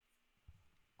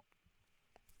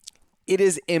It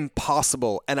is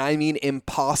impossible, and I mean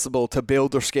impossible, to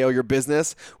build or scale your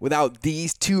business without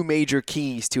these two major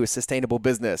keys to a sustainable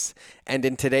business. And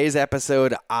in today's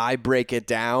episode, I break it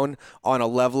down on a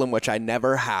level in which I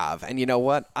never have. And you know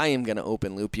what? I am going to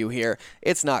open loop you here.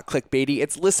 It's not clickbaity,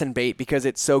 it's listen bait because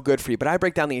it's so good for you. But I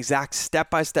break down the exact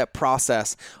step-by-step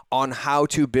process on how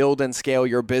to build and scale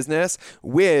your business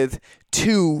with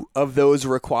two of those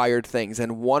required things,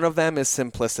 and one of them is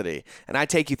simplicity. And I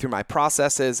take you through my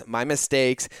processes, my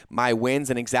mistakes, my wins,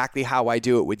 and exactly how I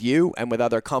do it with you and with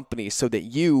other companies so that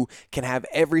you can have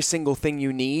every single thing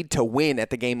you need to win at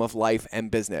the game of life and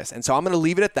business. And so I'm going to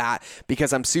leave it at that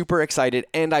because I'm super excited,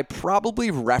 and I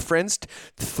probably referenced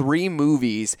 3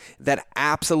 movies that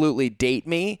absolutely date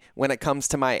me when it comes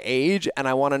to my age, and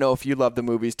I want to know if you love the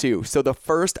movies too. So the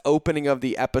first opening of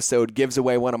the episode gives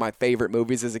away one of my favorite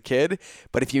movies as a kid.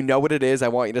 But if you know what it is, I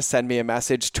want you to send me a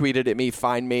message, tweet it at me,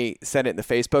 find me, send it in the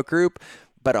Facebook group,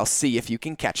 but I'll see if you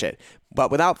can catch it. But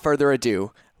without further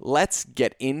ado, let's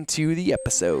get into the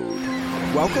episode.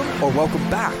 Welcome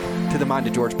back to the Mind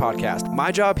of George podcast.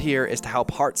 My job here is to help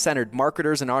heart-centered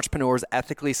marketers and entrepreneurs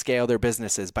ethically scale their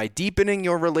businesses by deepening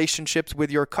your relationships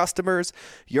with your customers,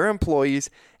 your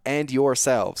employees, and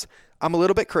yourselves. I'm a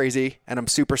little bit crazy, and I'm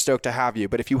super stoked to have you.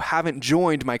 But if you haven't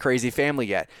joined my crazy family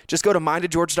yet, just go to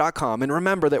mindofgeorge.com and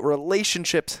remember that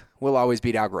relationships will always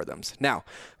beat algorithms. Now,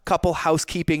 couple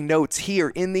housekeeping notes here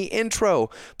in the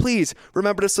intro. Please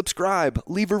remember to subscribe,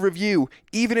 leave a review.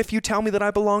 Even if you tell me that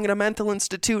I belong in a mental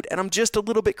institute and I'm just a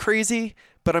little bit crazy,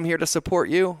 but I'm here to support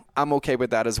you, I'm okay with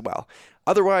that as well.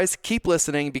 Otherwise, keep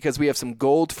listening because we have some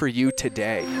gold for you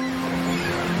today.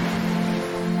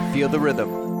 Feel the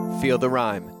rhythm, feel the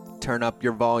rhyme. Turn up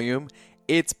your volume.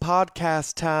 It's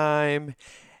podcast time.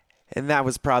 And that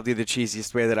was probably the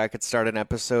cheesiest way that I could start an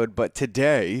episode. But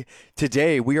today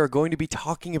we are going to be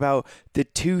talking about the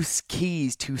 2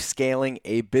 keys to scaling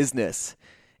a business.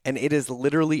 And it is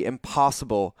literally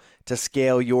impossible to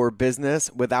scale your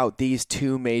business without these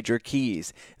 2 major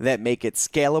keys that make it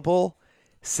scalable,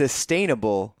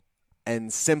 sustainable,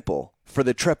 and simple. For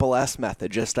the triple S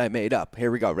method just I made up.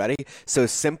 Here we go. Ready? So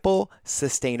simple,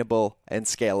 sustainable, and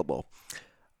scalable.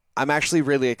 I'm actually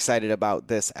really excited about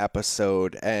this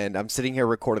episode, and I'm sitting here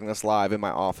recording this live in my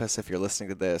office. If you're listening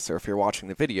to this or if you're watching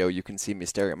the video, you can see me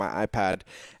staring at my iPad.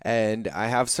 And I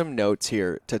have some notes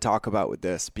here to talk about with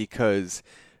this because,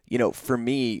 you know, for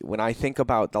me, when I think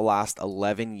about the last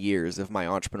 11 years of my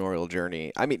entrepreneurial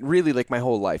journey, I mean, really, like my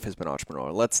whole life has been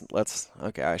entrepreneurial.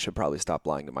 Okay, I should probably stop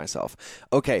lying to myself.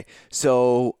 Okay,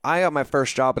 so I got my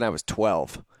first job when I was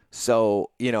 12.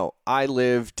 So, you know, I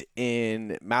lived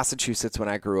in Massachusetts when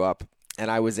I grew up, and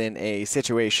I was in a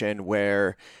situation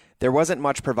where there wasn't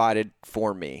much provided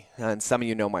for me. And some of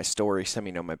you know my story, some of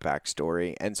you know my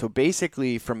backstory. And so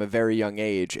basically from a very young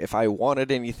age, if I wanted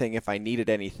anything, if I needed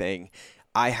anything,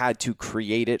 I had to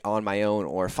create it on my own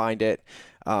or find it.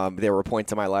 There were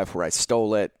points in my life where I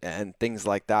stole it and things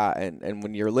like that. And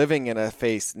when you're living in a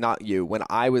phase, when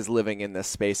I was living in this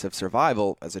space of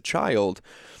survival as a child,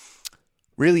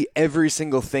 really every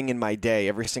single thing in my day,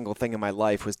 every single thing in my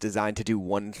life was designed to do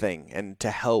one thing and to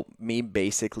help me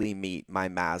basically meet my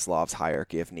Maslow's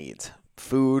hierarchy of needs: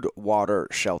 food, water,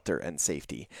 shelter, and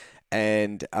safety.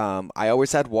 And I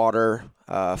always had water,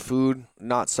 food,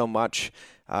 not so much.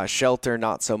 Shelter,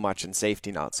 not so much, and safety,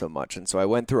 not so much. And so I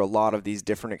went through a lot of these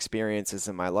different experiences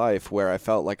in my life where I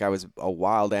felt like I was a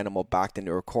wild animal backed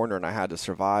into a corner and I had to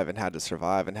survive and had to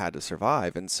survive and had to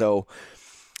survive. And so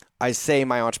I say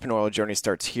my entrepreneurial journey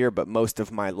starts here, but most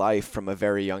of my life from a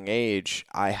very young age,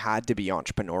 I had to be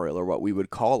entrepreneurial, or what we would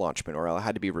call entrepreneurial. I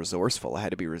had to be resourceful. I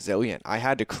had to be resilient. I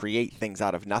had to create things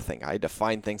out of nothing. I had to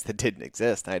find things that didn't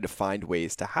exist. I had to find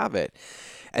ways to have it.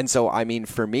 And so, I mean,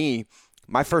 for me,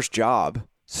 my first job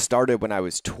started when I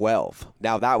was 12.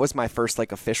 Now that was my first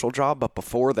official job, but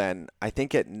before then, I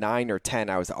think at 9 or 10,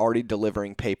 I was already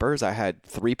delivering papers. I had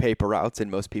 3 paper routes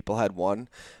and most people had 1.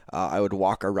 I would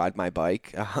walk or ride my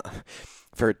bike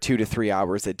for 2 to 3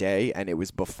 hours a day. And it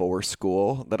was before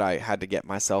school that I had to get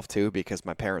myself to because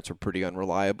my parents were pretty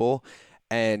unreliable.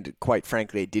 And quite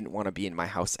frankly, I didn't want to be in my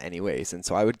house anyways. And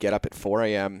so I would get up at 4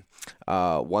 a.m.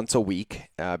 Once a week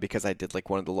because I did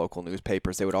one of the local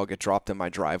newspapers. They would all get dropped in my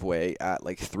driveway at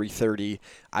 3:30.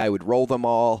 I would roll them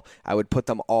all. I would put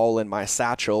them all in my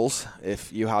satchels,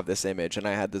 if you have this image. And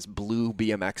I had this blue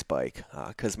BMX bike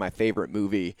because my favorite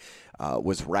movie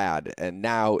was Rad. And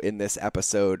now in this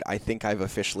episode, I think I've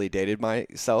officially dated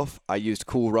myself. I used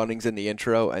Cool Runnings in the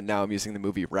intro, and now I'm using the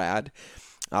movie Rad.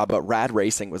 But Rad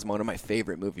Racing was one of my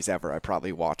favorite movies ever. I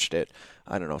probably watched it,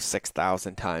 I don't know,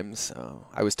 6,000 times.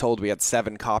 I was told we had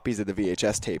 7 copies of the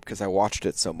VHS tape because I watched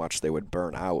it so much they would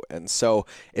burn out. And so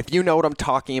if you know what I'm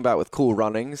talking about with Cool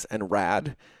Runnings and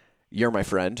Rad, you're my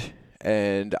friend.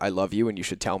 And I love you, and you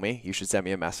should tell me. You should send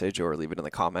me a message or leave it in the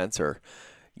comments or,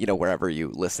 wherever you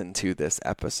listen to this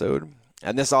episode.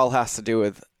 And this all has to do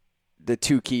with the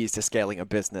 2 keys to scaling a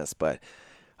business, but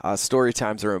story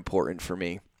times are important for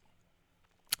me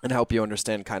and help you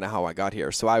understand kind of how I got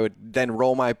here. So I would then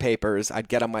roll my papers. I'd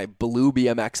get on my blue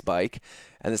BMX bike,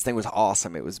 and this thing was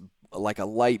awesome. It was like a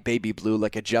light baby blue,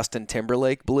 like a Justin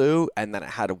Timberlake blue, and then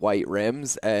it had white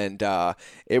rims, and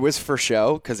it was for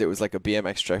show because it was like a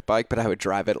BMX trick bike, but I would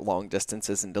drive it long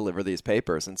distances and deliver these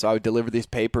papers. And so I would deliver these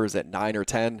papers at 9 or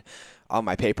 10 on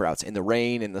my paper routes, in the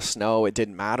rain, in the snow, it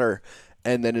didn't matter.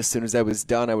 And then as soon as I was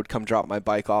done, I would come drop my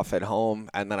bike off at home,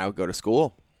 and then I would go to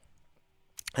school.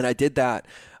 And I did that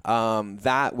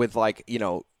with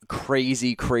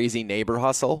crazy neighbor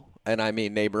hustle. And I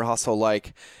mean neighbor hustle,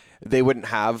 like they wouldn't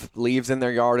have leaves in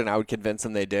their yard and I would convince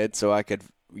them they did so I could,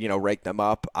 rake them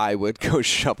up. I would go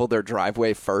shovel their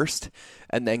driveway first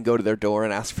and then go to their door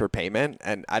and ask for payment.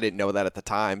 And I didn't know that at the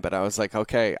time, but I was like,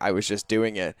 okay, I was just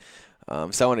doing it.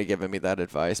 Someone had given me that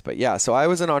advice. But yeah, so I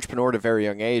was an entrepreneur at a very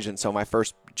young age. And so my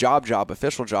first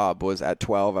official job was at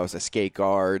 12. I was a skate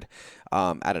guard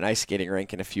at an ice skating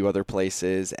rink and a few other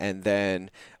places. And then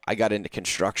I got into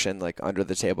construction, like under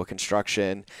the table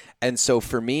construction. And so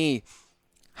for me,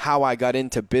 how I got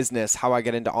into business, how I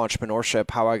got into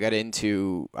entrepreneurship, how I got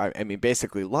into,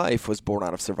 basically life was born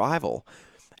out of survival.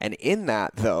 And in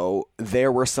that, though,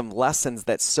 there were some lessons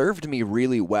that served me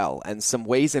really well and some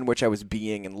ways in which I was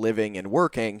being and living and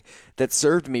working that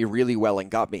served me really well and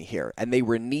got me here. And they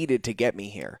were needed to get me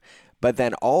here. But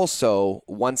then also,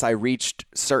 once I reached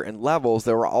certain levels,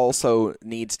 there were also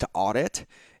needs to audit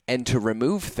and to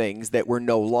remove things that were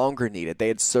no longer needed. They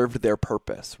had served their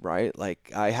purpose, right?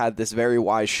 Like I had this very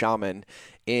wise shaman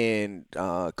in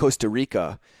Costa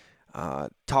Rica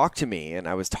talk to me, and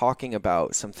I was talking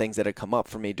about some things that had come up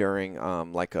for me during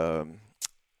a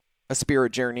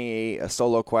spirit journey, a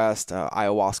solo quest,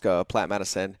 ayahuasca, plant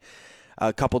medicine,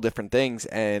 a couple different things.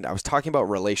 And I was talking about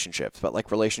relationships, but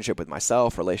like relationship with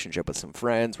myself, relationship with some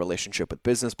friends, relationship with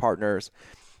business partners.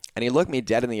 And he looked me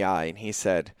dead in the eye and he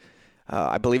said,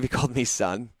 I believe he called me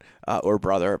son or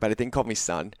brother, but I think he called me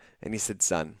son. And he said,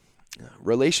 son,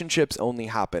 relationships only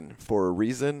happen for a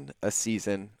reason, a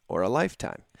season, or a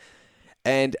lifetime.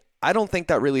 And I don't think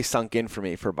that really sunk in for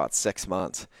me for about 6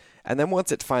 months. And then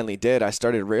once it finally did, I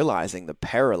started realizing the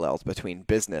parallels between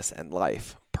business and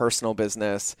life, personal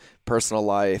business, personal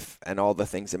life, and all the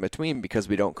things in between because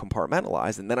we don't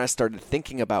compartmentalize. And then I started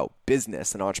thinking about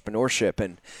business and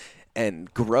entrepreneurship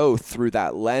and growth through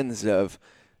that lens of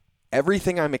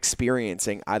everything I'm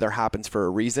experiencing either happens for a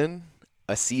reason,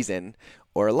 a season,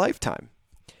 or a lifetime.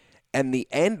 And the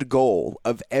end goal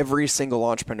of every single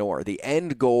entrepreneur, the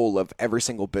end goal of every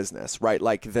single business, right?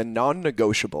 Like the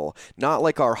non-negotiable, not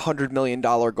like our $100 million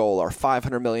goal, our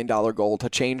 $500 million goal to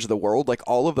change the world. Like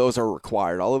all of those are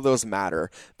required. All of those matter.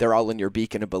 They're all in your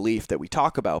beacon of belief that we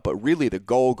talk about. But really the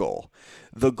goal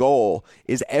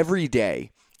is every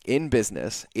day in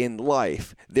business, in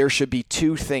life, there should be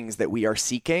 2 things that we are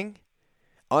seeking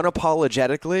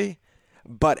unapologetically,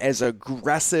 but as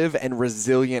aggressive and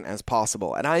resilient as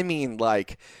possible. And I mean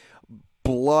like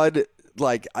blood,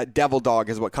 like a devil dog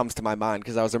is what comes to my mind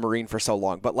because I was a Marine for so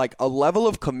long, but like a level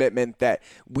of commitment that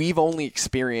we've only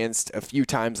experienced a few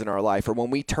times in our life, or when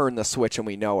we turn the switch and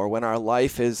we know, or when our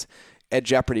life is at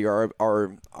jeopardy, or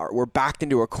we're backed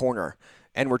into a corner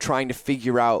and we're trying to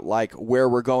figure out like where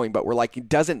we're going, but we're like, it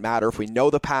doesn't matter if we know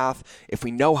the path, if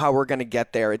we know how we're going to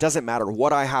get there. It doesn't matter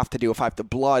what I have to do, if I have to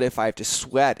blood, if I have to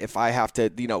sweat, if I have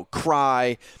to,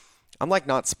 cry. I'm like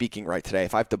not speaking right today.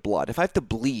 If I have to blood, if I have to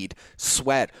bleed,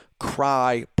 sweat,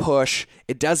 cry, push,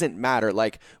 it doesn't matter.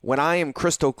 Like when I am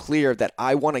crystal clear that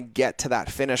I want to get to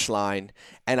that finish line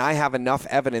and I have enough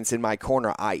evidence in my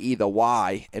corner, i.e. the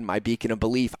why in my beacon of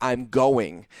belief, I'm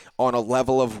going on a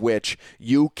level of which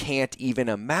you can't even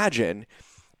imagine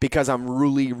because I'm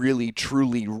really, really,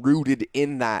 truly rooted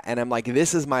in that. And I'm like,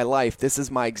 this is my life. This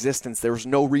is my existence. There's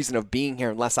no reason of being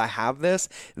here unless I have this.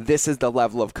 This is the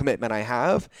level of commitment I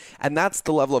have. And that's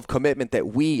the level of commitment that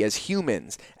we as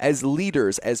humans, as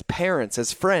leaders, as parents,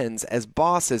 as friends, as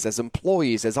bosses, as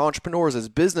employees, as entrepreneurs, as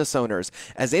business owners,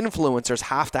 as influencers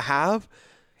have to have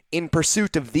in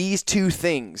pursuit of these 2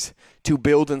 things to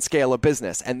build and scale a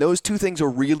business. And those 2 things are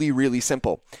really, really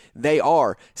simple. They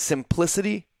are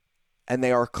simplicity and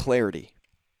they are clarity.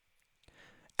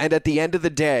 And at the end of the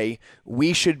day,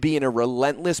 we should be in a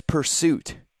relentless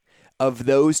pursuit of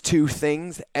those two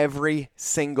things every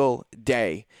single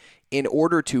day in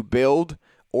order to build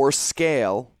or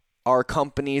scale our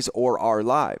companies or our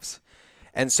lives.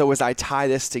 And so as I tie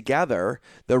this together,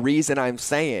 the reason I'm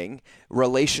saying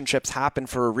relationships happen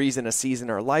for a reason, a season,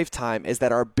 or a lifetime is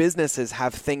that our businesses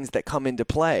have things that come into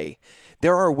play.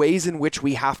 There are ways in which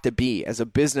we have to be as a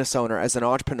business owner, as an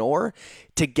entrepreneur,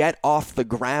 to get off the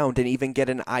ground and even get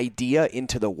an idea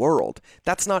into the world.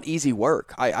 That's not easy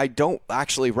work. I don't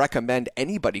actually recommend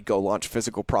anybody go launch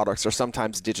physical products or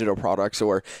sometimes digital products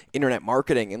or internet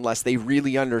marketing unless they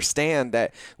really understand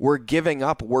that we're giving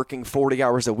up working 40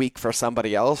 hours a week for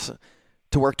somebody else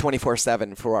to work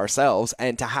 24/7 for ourselves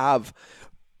and to have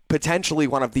potentially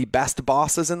one of the best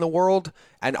bosses in the world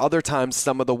and other times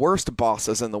some of the worst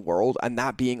bosses in the world, and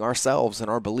that being ourselves and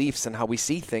our beliefs and how we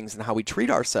see things and how we treat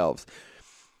ourselves.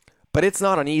 But it's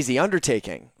not an easy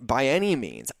undertaking by any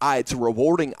means. It's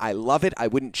rewarding. I love it. I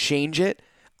wouldn't change it.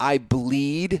 I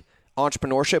bleed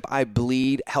entrepreneurship. I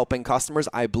bleed helping customers.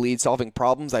 I bleed solving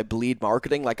problems. I bleed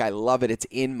marketing. Like, I love it. It's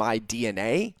in my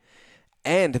DNA.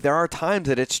 And there are times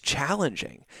that it's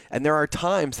challenging, and there are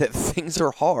times that things are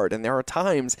hard, and there are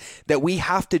times that we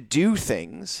have to do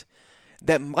things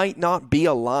that might not be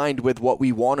aligned with what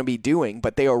we want to be doing,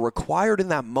 but they are required in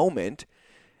that moment.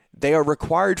 They are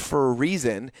required for a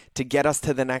reason to get us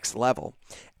to the next level.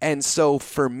 And so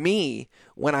for me,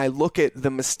 when I look at the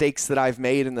mistakes that I've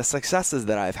made and the successes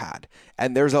that I've had,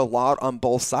 and there's a lot on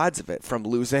both sides of it, from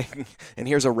losing, and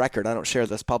here's a record, I don't share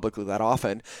this publicly that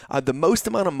often, the most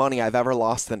amount of money I've ever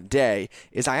lost in a day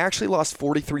is I actually lost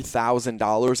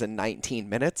 $43,000 in 19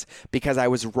 minutes because I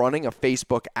was running a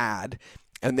Facebook ad.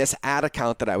 And this ad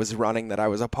account that I was running, that I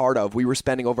was a part of, we were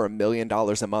spending over $1 million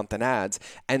a month in ads.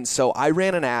 And so I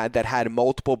ran an ad that had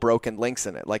multiple broken links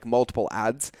in it, like multiple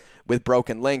ads with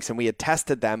broken links. And we had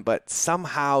tested them, but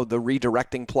somehow the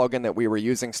redirecting plugin that we were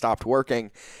using stopped working.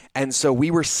 And so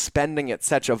we were spending at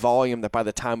such a volume that by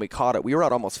the time we caught it, we were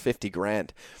at almost 50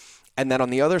 grand. And then on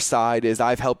the other side is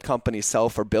I've helped companies sell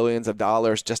for billions of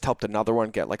dollars, just helped another one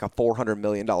get like a $400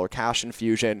 million cash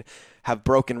infusion, have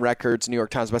broken records, New York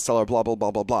Times bestseller, blah, blah,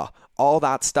 blah, blah, blah. All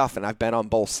that stuff, and I've been on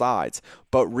both sides.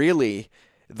 But really,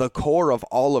 the core of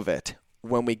all of it,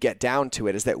 when we get down to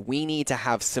it, is that we need to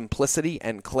have simplicity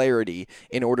and clarity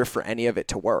in order for any of it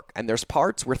to work. And there's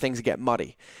parts where things get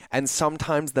muddy. And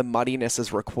sometimes the muddiness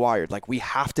is required. Like, we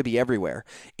have to be everywhere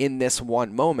in this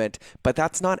one moment, but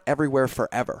that's not everywhere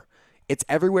forever. It's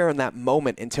everywhere in that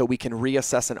moment until we can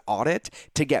reassess and audit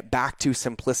to get back to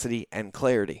simplicity and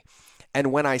clarity.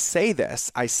 And when I say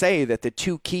this, I say that the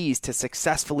two keys to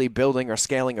successfully building or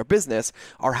scaling a business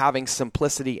are having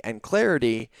simplicity and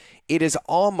clarity. It is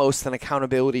almost an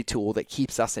accountability tool that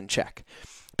keeps us in check.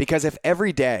 Because if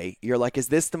every day you're like, is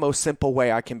this the most simple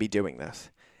way I can be doing this?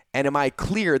 And am I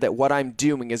clear that what I'm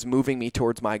doing is moving me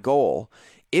towards my goal?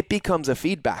 It becomes a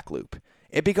feedback loop.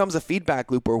 It becomes a feedback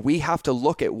loop where we have to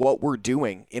look at what we're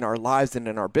doing in our lives and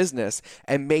in our business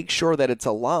and make sure that it's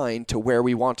aligned to where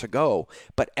we want to go.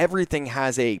 But everything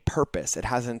has a purpose. It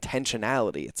has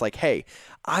intentionality. It's like, hey,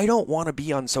 I don't want to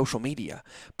be on social media,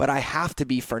 but I have to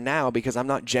be for now because I'm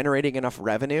not generating enough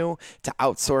revenue to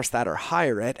outsource that or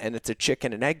hire it. And it's a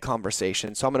chicken and egg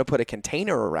conversation. So I'm going to put a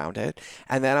container around it.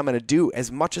 And then I'm going to do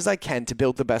as much as I can to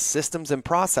build the best systems and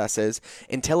processes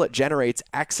until it generates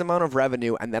X amount of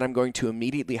revenue. And then I'm going to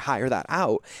immediately hire that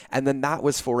out. And then that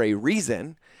was for a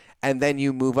reason. And then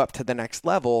you move up to the next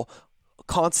level,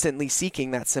 constantly seeking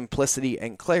that simplicity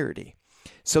and clarity.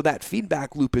 So that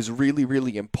feedback loop is really,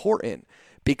 really important.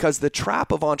 Because the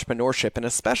trap of entrepreneurship, and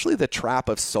especially the trap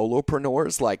of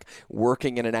solopreneurs, like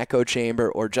working in an echo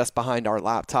chamber or just behind our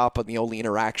laptop, and the only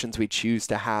interactions we choose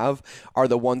to have are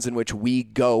the ones in which we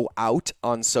go out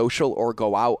on social or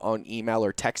go out on email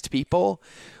or text people,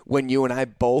 when you and I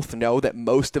both know that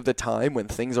most of the time when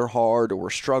things are hard or we're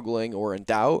struggling or in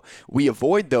doubt, we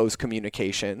avoid those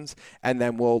communications, and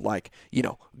then we'll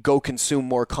go consume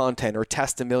more content or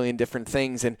test a million different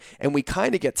things, and we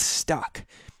kind of get stuck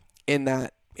in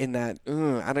that,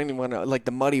 I don't even want to, like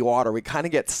the muddy water. We kind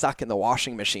of get stuck in the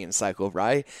washing machine cycle,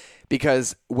 right?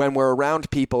 Because when we're around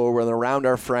people, or when we're around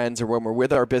our friends, or when we're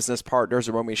with our business partners,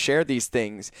 or when we share these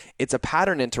things, it's a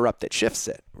pattern interrupt that shifts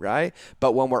it, right?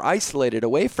 But when we're isolated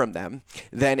away from them,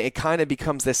 then it kind of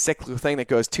becomes this cyclical thing that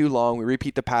goes too long. We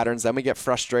repeat the patterns, then we get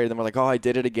frustrated, and we're like, oh, I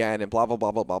did it again, and blah, blah,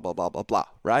 blah, blah, blah, blah, blah, blah, blah,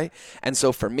 right? And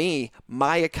so for me,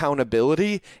 my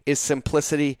accountability is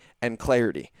simplicity and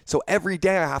clarity. So every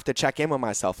day I have to check in with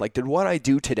myself. Like, did what I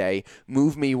do today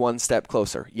move me one step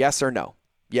closer? Yes or no?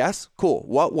 Yes? Cool.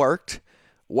 What worked?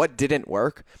 What didn't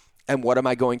work? And what am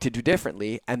I going to do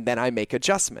differently? And then I make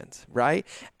adjustments, right?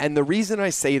 And the reason I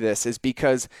say this is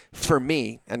because for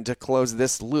me, and to close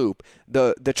this loop,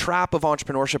 the trap of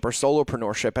entrepreneurship or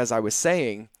solopreneurship, as I was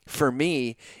saying, for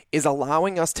me, is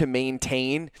allowing us to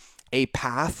maintain a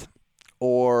path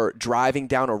or driving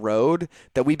down a road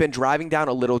that we've been driving down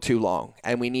a little too long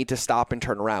and we need to stop and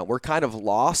turn around. We're kind of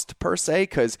lost per se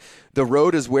because the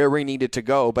road is where we needed to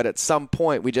go, but at some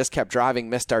point we just kept driving,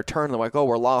 missed our turn, and like, oh,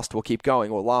 we're lost, we'll keep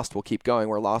going, we're lost, we'll keep going,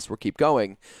 we're lost, we'll keep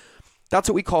going. That's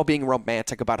what we call being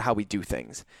romantic about how we do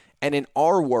things. And in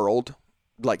our world,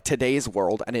 like today's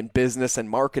world, and in business and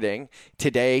marketing,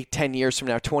 today, 10 years from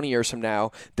now, 20 years from now,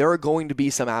 there are going to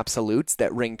be some absolutes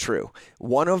that ring true.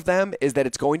 One of them is that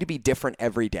it's going to be different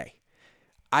every day.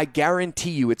 I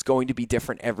guarantee you it's going to be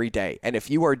different every day. And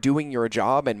if you are doing your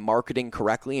job and marketing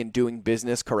correctly and doing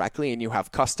business correctly and you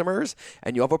have customers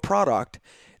and you have a product,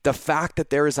 the fact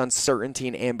that there is uncertainty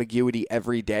and ambiguity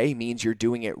every day means you're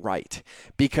doing it right.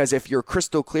 Because if you're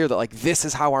crystal clear that like this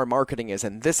is how our marketing is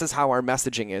and this is how our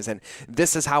messaging is and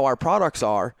this is how our products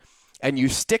are, and you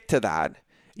stick to that,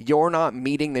 you're not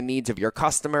meeting the needs of your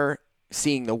customer,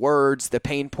 seeing the words, the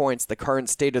pain points, the current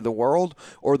state of the world,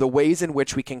 or the ways in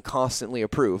which we can constantly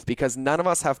improve, because none of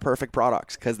us have perfect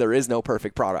products, because there is no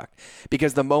perfect product.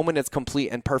 Because the moment it's complete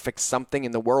and perfect, something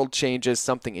in the world changes,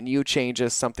 something in you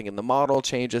changes, something in the model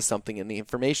changes, something in the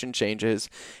information changes,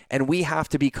 and we have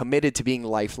to be committed to being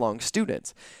lifelong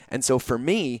students. And so for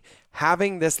me,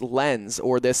 having this lens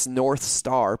or this North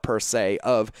Star per se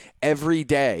of every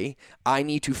day, I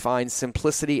need to find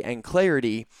simplicity and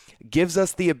clarity gives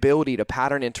us the ability to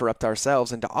pattern interrupt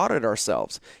ourselves and to audit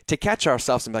ourselves, to catch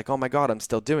ourselves and be like, oh my God, I'm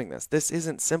still doing this. This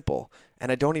isn't simple and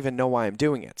I don't even know why I'm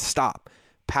doing it. Stop.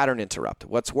 Pattern interrupt.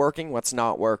 What's working? What's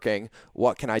not working?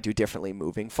 What can I do differently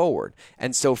moving forward?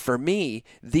 And so for me,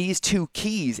 these two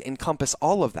keys encompass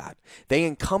all of that. They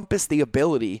encompass the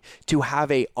ability to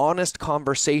have a honest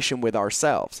conversation with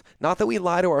ourselves. Not that we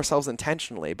lie to ourselves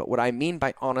intentionally, but what I mean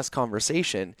by honest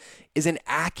conversation is an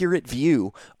accurate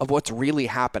view of what's really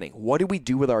happening. What did we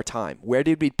do with our time? Where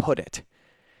did we put it?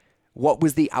 What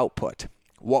was the output?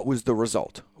 What was the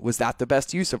result? Was that the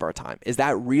best use of our time? Is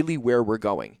that really where we're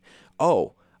going?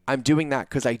 Oh, I'm doing that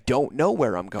because I don't know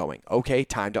where I'm going. Okay,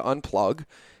 time to unplug,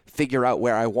 figure out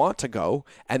where I want to go,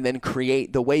 and then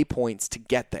create the waypoints to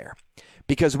get there.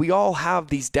 Because we all have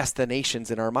these destinations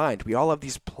in our mind. We all have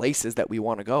these places that we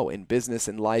want to go in business,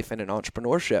 in life, and in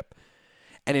entrepreneurship.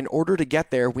 And in order to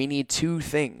get there, we need two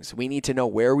things. We need to know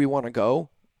where we want to go,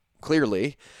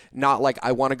 clearly, not like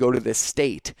I want to go to this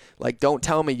state. Like, don't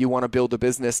tell me you want to build a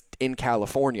business in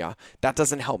California. That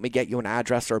doesn't help me get you an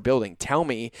address or a building. Tell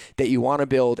me that you want to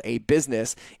build a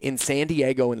business in San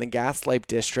Diego in the Gaslight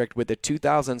District with a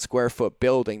 2,000 square foot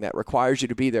building that requires you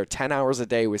to be there 10 hours a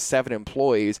day with 7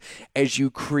 employees as you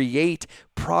create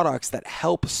products that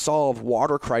help solve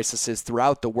water crises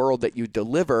throughout the world that you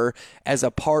deliver as a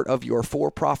part of your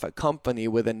for-profit company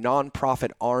with a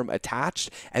nonprofit arm attached.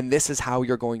 And this is how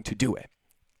you're going to do it.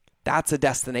 That's a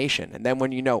destination. And then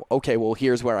when you know, okay, well,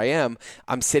 here's where I am.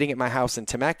 I'm sitting at my house in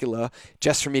Temecula.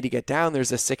 Just for me to get down,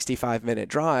 there's a 65-minute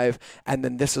drive. And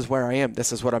then this is where I am.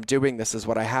 This is what I'm doing. This is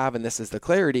what I have. And this is the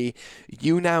clarity.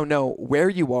 You now know where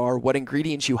you are, what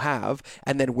ingredients you have,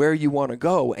 and then where you want to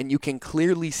go. And you can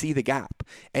clearly see the gap.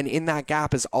 And in that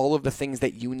gap is all of the things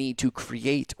that you need to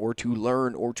create or to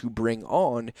learn or to bring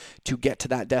on to get to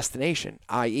that destination,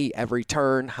 i.e. every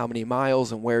turn, how many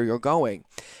miles, and where you're going.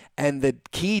 And the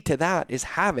key to that is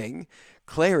having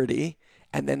clarity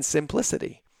and then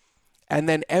simplicity. And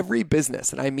then every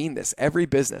business, and I mean this, every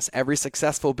business, every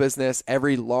successful business,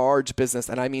 every large business,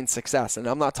 and I mean success. And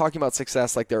I'm not talking about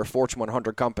success like they're a Fortune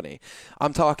 100 company.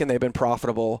 I'm talking they've been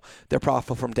profitable. They're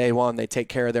profitable from day one. They take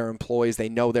care of their employees. They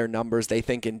know their numbers. They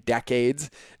think in decades,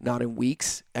 not in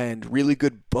weeks. And really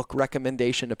good book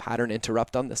recommendation to pattern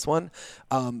interrupt on this one.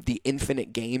 The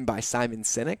Infinite Game by Simon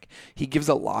Sinek. He gives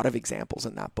a lot of examples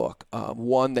in that book.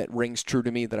 One that rings true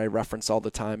to me that I reference all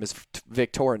the time is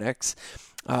Victorinox.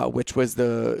 Which is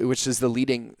the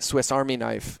leading Swiss Army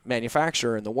knife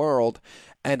manufacturer in the world.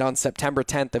 And on September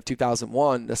 10th of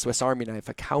 2001, the Swiss Army knife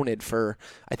accounted for,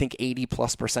 I think,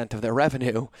 80+% of their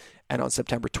revenue. And on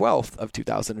September 12th of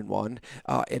 2001,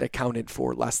 it accounted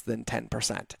for less than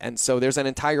 10%. And so there's an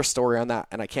entire story on that,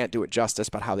 and I can't do it justice,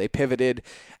 but how they pivoted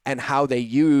and how they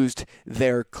used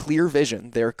their clear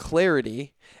vision, their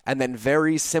clarity, and then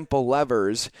very simple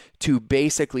levers to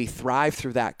basically thrive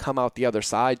through that, come out the other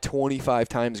side 25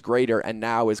 times greater, and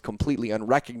now is completely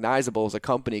unrecognizable as a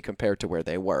company compared to where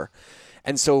they were.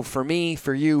 And so for me,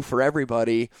 for you, for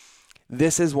everybody,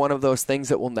 this is one of those things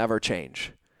that will never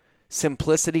change.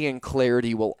 Simplicity and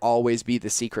clarity will always be the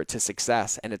secret to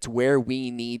success, and it's where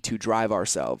we need to drive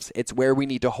ourselves. It's where we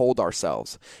need to hold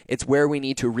ourselves. It's where we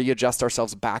need to readjust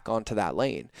ourselves back onto that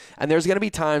lane. And there's going to be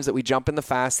times that we jump in the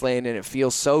fast lane and it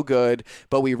feels so good,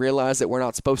 but we realize that we're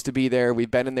not supposed to be there.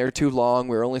 We've been in there too long.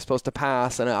 We're only supposed to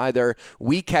pass, and either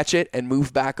we catch it and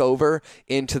move back over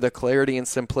into the clarity and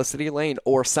simplicity lane,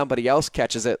 or somebody else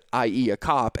catches it, i.e. a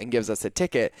cop, and gives us a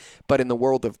ticket. But in the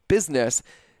world of business,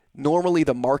 normally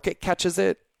the market catches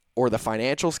it, or the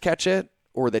financials catch it,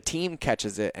 or the team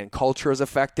catches it, and culture is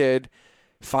affected,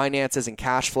 finances and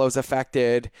cash flow is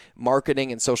affected,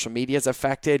 marketing and social media is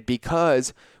affected,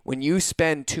 because when you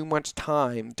spend too much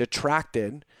time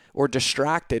detracted or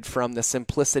distracted from the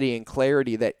simplicity and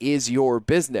clarity that is your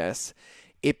business,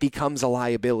 it becomes a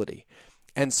liability.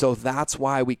 And so that's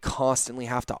why we constantly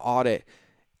have to audit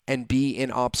and be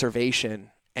in observation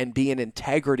and be in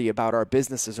integrity about our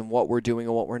businesses and what we're doing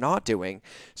and what we're not doing,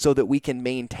 so that we can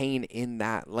maintain in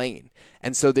that lane.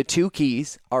 And so the two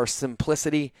keys are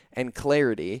simplicity and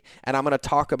clarity. And I'm going to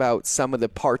talk about some of the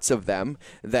parts of them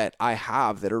that I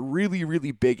have that are really,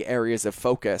 really big areas of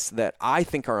focus that I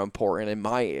think are important in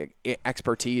my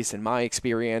expertise and my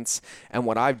experience and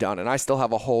what I've done. And I still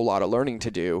have a whole lot of learning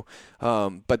to do.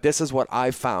 But this is what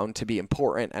I've found to be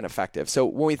important and effective. So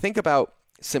when we think about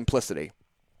simplicity,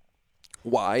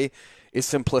 why is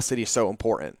simplicity so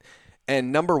important?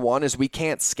 And number one is we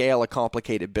can't scale a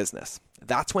complicated business.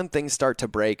 That's when things start to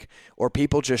break, or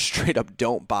people just straight up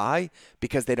don't buy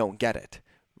because they don't get it,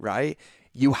 right?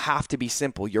 You have to be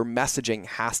simple. Your messaging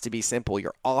has to be simple.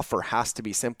 Your offer has to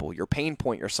be simple. Your pain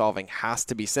point you're solving has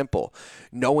to be simple.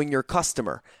 Knowing your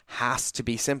customer has to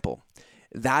be simple.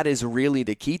 That is really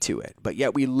the key to it. But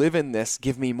yet we live in this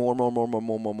give me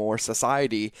more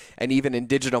society, and even in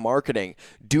digital marketing,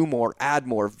 do more, add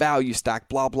more, value stack,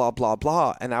 blah, blah, blah,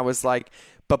 blah. And I was like,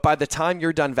 but by the time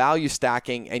you're done value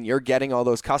stacking and you're getting all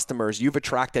those customers, you've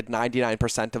attracted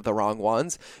 99% of the wrong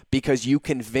ones because you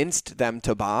convinced them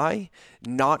to buy,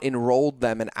 not enrolled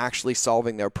them in actually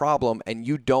solving their problem, and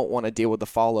you don't want to deal with the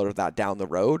fallout of that down the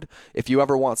road. If you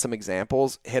ever want some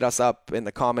examples, hit us up in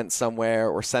the comments somewhere,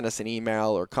 or send us an email,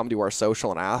 or come to our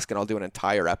social and ask, and I'll do an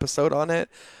entire episode on it.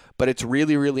 But it's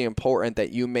really, really important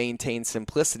that you maintain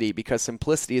simplicity, because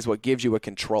simplicity is what gives you a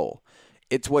control.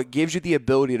 It's what gives you the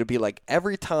ability to be like,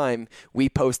 every time we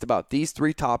post about these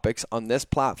 3 topics on this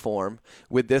platform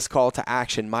with this call to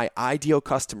action, my ideal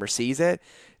customer sees it,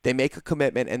 they make a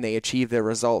commitment, and they achieve their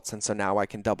results. And so now I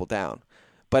can double down.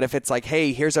 But if it's like,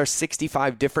 hey, here's our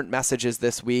 65 different messages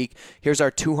this week, here's our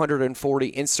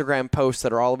 240 Instagram posts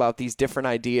that are all about these different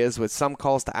ideas with some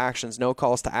calls to actions, no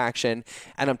calls to action,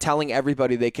 and I'm telling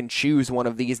everybody they can choose one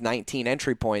of these 19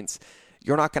 entry points,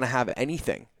 you're not going to have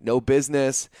anything. No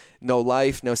business, no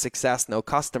life, no success, no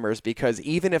customers, because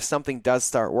even if something does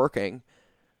start working,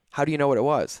 how do you know what it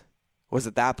was? Was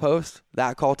it that post,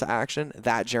 that call to action,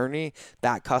 that journey,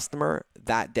 that customer,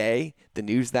 that day, the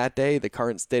news that day, the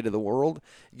current state of the world?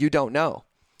 You don't know.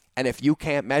 And if you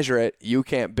can't measure it, you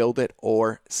can't build it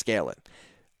or scale it.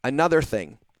 Another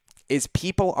thing is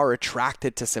people are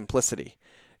attracted to simplicity.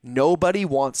 Nobody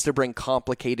wants to bring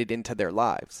complicated into their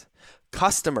lives.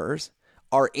 Customers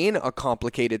are in a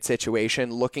complicated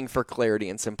situation looking for clarity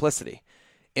and simplicity.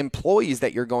 Employees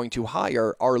that you're going to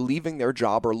hire are leaving their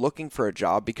job or looking for a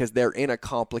job because they're in a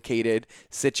complicated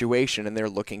situation and they're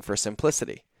looking for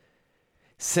simplicity.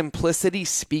 Simplicity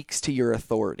speaks to your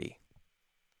authority.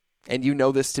 And you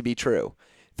know this to be true.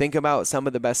 Think about some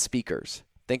of the best speakers.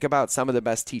 Think about some of the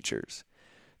best teachers.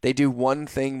 They do one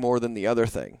thing more than the other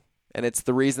thing. And it's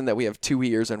the reason that we have 2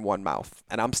 ears and 1 mouth.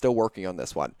 And I'm still working on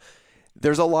this one.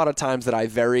 There's a lot of times that I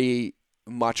very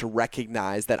much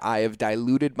recognize that I have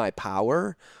diluted my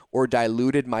power or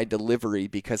diluted my delivery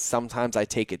because sometimes I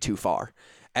take it too far.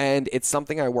 And it's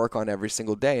something I work on every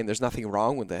single day, and there's nothing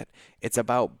wrong with it. It's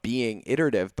about being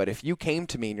iterative. But if you came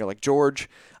to me and you're like, George,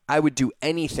 I would do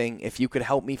anything if you could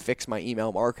help me fix my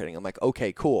email marketing. I'm like,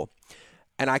 okay, cool.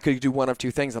 And I could do one of 2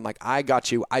 things. I'm like, I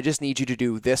got you. I just need you to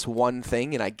do this one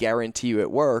thing, and I guarantee you it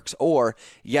works. Or,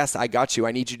 yes, I got you.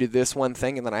 I need you to do this one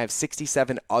thing, and then I have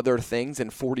 67 other things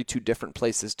in 42 different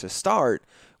places to start.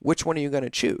 Which one are you going to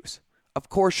choose? Of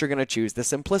course, you're going to choose the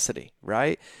simplicity,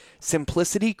 right?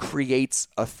 Simplicity creates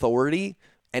authority,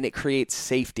 and it creates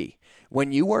safety.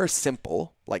 When you are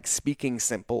simple, like speaking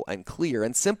simple and clear,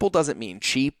 and simple doesn't mean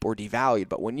cheap or devalued,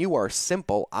 but when you are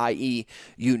simple, i.e.,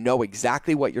 you know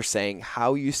exactly what you're saying,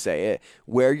 how you say it,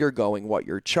 where you're going, what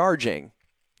you're charging,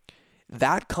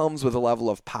 that comes with a level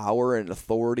of power and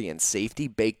authority and safety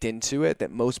baked into it that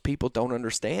most people don't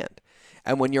understand.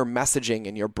 And when your messaging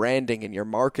and your branding and your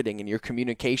marketing and your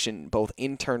communication, both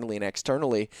internally and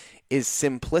externally, is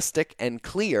simplistic and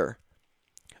clear,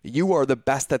 you are the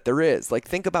best that there is. Like,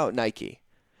 think about Nike.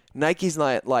 Nike's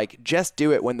not like, just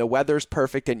do it when the weather's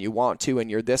perfect and you want to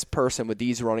and you're this person with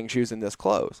these running shoes and this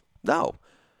clothes. No,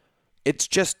 it's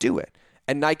just do it.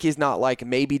 And Nike's not like,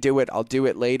 maybe do it, I'll do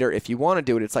it later if you want to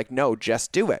do it. It's like, no,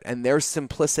 just do it. And there's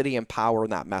simplicity and power in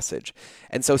that message.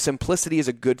 And so simplicity is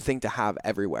a good thing to have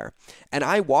everywhere. And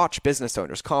I watch business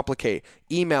owners complicate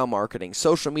email marketing,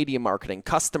 social media marketing,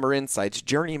 customer insights,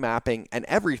 journey mapping, and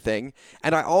everything.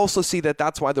 And I also see that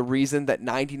that's why the reason that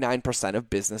 99% of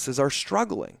businesses are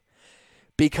struggling.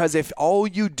 Because if all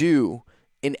you do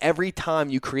in every time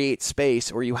you create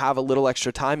space or you have a little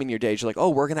extra time in your day, you're like, oh,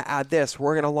 we're going to add this,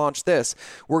 we're going to launch this,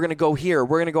 we're going to go here,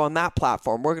 we're going to go on that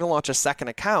platform, we're going to launch a second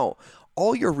account.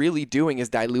 All you're really doing is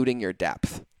diluting your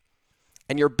depth.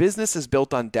 And your business is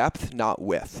built on depth, not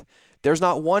width. There's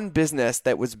not one business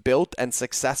that was built and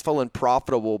successful and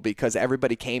profitable because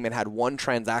everybody came and had one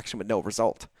transaction with no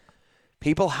result.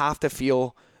 People have to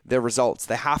feel their results.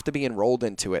 They have to be enrolled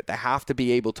into it. They have to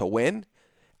be able to win.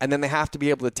 And then they have to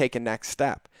be able to take a next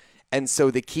step. And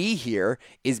so the key here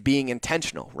is being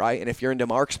intentional, right? And if you're into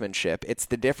marksmanship, it's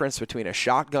the difference between a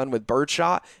shotgun with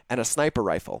birdshot and a sniper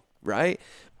rifle, right?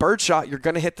 Birdshot, you're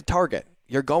going to hit the target.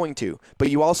 You're going to. But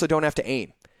you also don't have to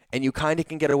aim. And you kind of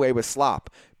can get away with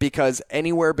slop because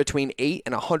anywhere between 8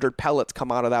 and 100 pellets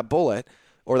come out of that bullet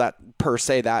or that, per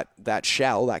se, that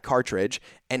shell, that cartridge,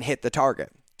 and hit the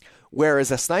target.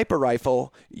 Whereas a sniper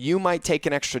rifle, you might take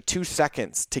an extra 2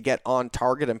 seconds to get on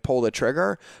target and pull the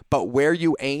trigger, but where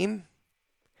you aim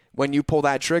when you pull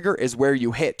that trigger is where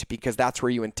you hit because that's where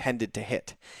you intended to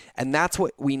hit. And that's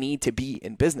what we need to be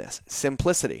in business,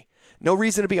 simplicity. No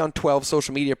reason to be on 12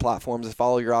 social media platforms and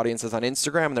follow your audiences on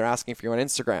Instagram and they're asking for you on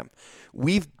Instagram.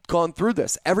 We've gone through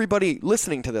this. Everybody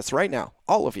listening to this right now,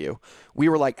 all of you, we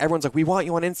were like, everyone's like, we want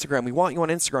you on Instagram, we want you on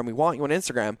Instagram, we want you on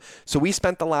Instagram. So we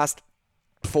spent the last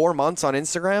 4 months on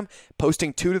Instagram,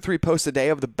 posting 2 to 3 posts a day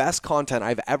of the best content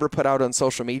I've ever put out on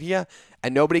social media,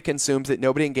 and nobody consumes it,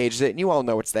 nobody engages it, and you all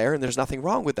know it's there, and there's nothing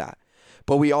wrong with that.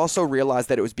 But we also realized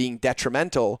that it was being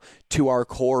detrimental to our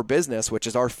core business, which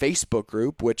is our Facebook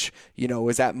group, which,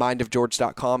 is at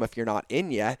mindofgeorge.com if you're not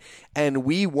in yet. And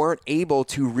we weren't able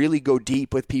to really go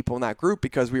deep with people in that group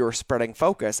because we were spreading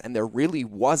focus, and there really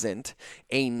wasn't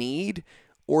a need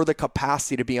or the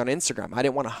capacity to be on Instagram. I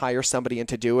didn't want to hire somebody in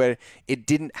to do it. It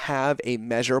didn't have a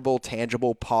measurable,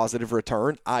 tangible, positive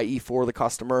return, i.e. for the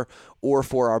customer or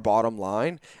for our bottom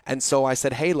line. And so I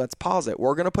said, hey, let's pause it.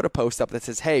 We're going to put a post up that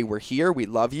says, hey, we're here. We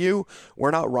love you.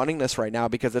 We're not running this right now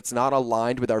because it's not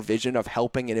aligned with our vision of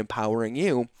helping and empowering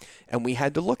you. And we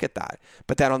had to look at that.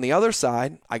 But then on the other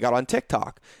side, I got on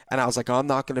TikTok and I was like, I'm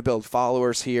not going to build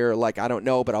followers here. Like, I don't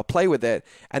know, but I'll play with it.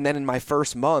 And then in my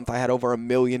first month, I had over 1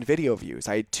 million video views.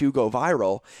 I had 2 go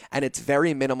viral, and it's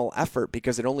very minimal effort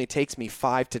because it only takes me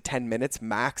 5 to 10 minutes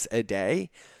max a day.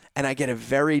 And I get a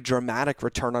very dramatic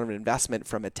return on investment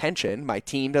from attention. My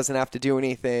team doesn't have to do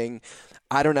anything.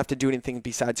 I don't have to do anything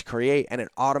besides create, and it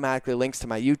automatically links to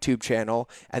my YouTube channel,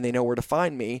 and they know where to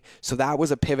find me. So that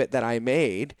was a pivot that I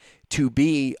made to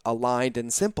be aligned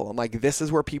and simple. I'm like, this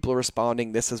is where people are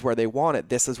responding. This is where they want it.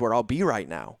 This is where I'll be right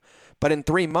now. But in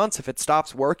 3 months, if it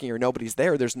stops working or nobody's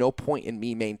there, there's no point in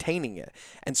me maintaining it.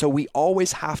 And so we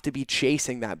always have to be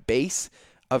chasing that base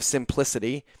of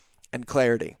simplicity and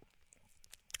clarity.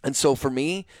 And so for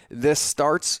me, this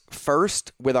starts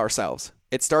first with ourselves.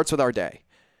 It starts with our day.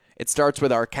 It starts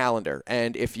with our calendar.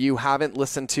 And if you haven't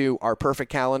listened to our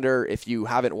perfect calendar, if you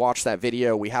haven't watched that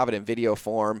video, we have it in video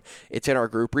form. It's in our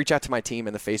group. Reach out to my team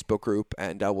in the Facebook group,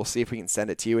 and we'll see if we can send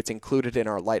it to you. It's included in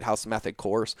our Lighthouse Method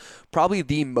course. Probably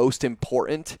the most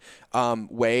important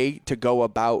way to go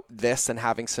about this and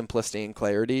having simplicity and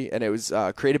clarity. And it was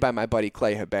created by my buddy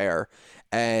Clay Hebert.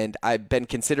 And I've been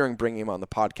considering bringing him on the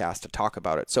podcast to talk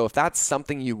about it. So if that's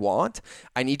something you want,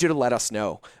 I need you to let us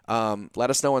know. Let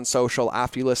us know on social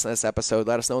after you listen to this episode.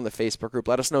 Let us know in the Facebook group.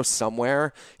 Let us know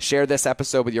somewhere. Share this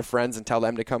episode with your friends and tell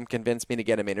them to come convince me to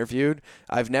get him interviewed.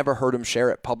 I've never heard him share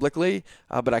it publicly,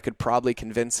 but I could probably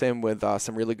convince him with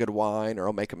some really good wine, or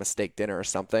I'll make him a steak dinner or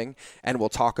something, and we'll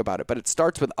talk about it. But it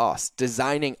starts with us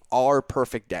designing our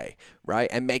perfect day, right?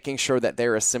 And making sure that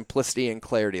there is simplicity and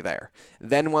clarity there.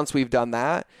 Then once we've done that,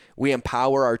 we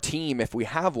empower our team, if we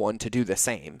have one, to do the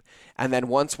same. And then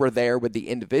once we're there with the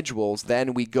individuals,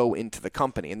 then we go into the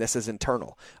company. And this is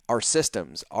internal. Our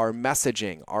systems, our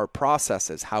messaging, our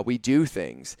processes, how we do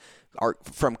things.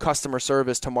 from customer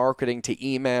service to marketing to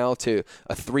email to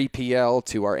a 3PL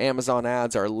to our Amazon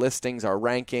ads, our listings, our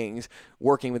rankings,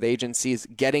 working with agencies,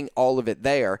 getting all of it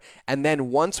there. And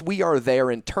then once we are there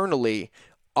internally,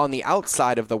 on the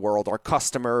outside of the world, our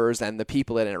customers and the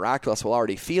people that interact with us will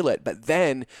already feel it, but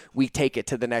then we take it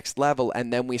to the next level,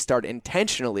 and then we start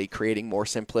intentionally creating more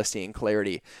simplicity and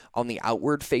clarity on the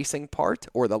outward facing part,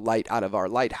 or the light out of our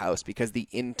lighthouse, because the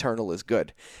internal is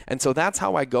good. And so that's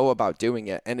how I go about doing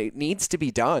it, and it needs to be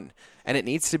done. And it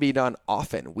needs to be done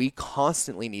often. We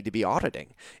constantly need to be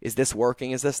auditing. Is this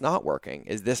working? Is this not working?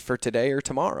 Is this for today or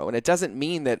tomorrow? And it doesn't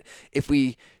mean that if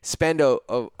we spend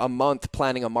a month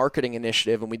planning a marketing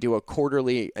initiative and we do a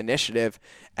quarterly initiative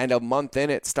and a month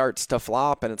in it starts to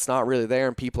flop and it's not really there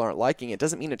and people aren't liking it,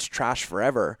 doesn't mean it's trash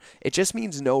forever. It just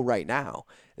means no right now.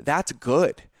 That's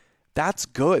good. That's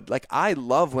good. Like, I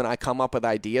love when I come up with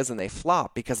ideas and they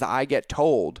flop, because I get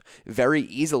told very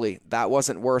easily that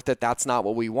wasn't worth it. That's not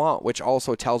what we want, which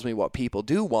also tells me what people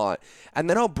do want. And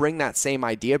then I'll bring that same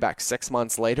idea back 6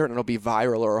 months later and it'll be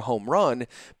viral or a home run,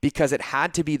 because it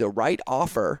had to be the right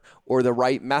offer or the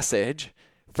right message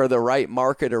for the right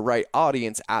market or right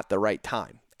audience at the right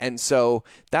time. And so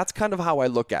that's kind of how I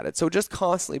look at it. So just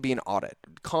constantly be an audit,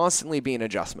 constantly be an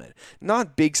adjustment,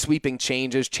 not big sweeping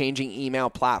changes, changing email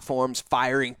platforms,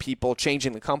 firing people,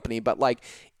 changing the company, but like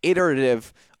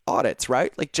iterative audits,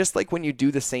 right? Like, just like when you do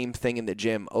the same thing in the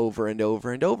gym over and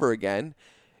over and over again,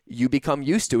 you become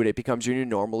used to it. It becomes your new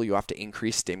normal. You have to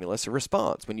increase stimulus or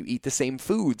response. When you eat the same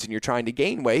foods and you're trying to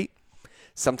gain weight,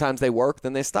 sometimes they work,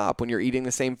 then they stop. When you're eating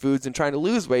the same foods and trying to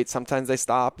lose weight, sometimes they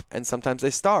stop and sometimes they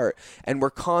start. And we're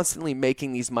constantly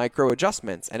making these micro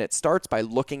adjustments. And it starts by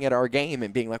looking at our game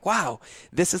and being like, wow,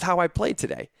 this is how I played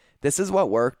today. This is what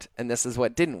worked and this is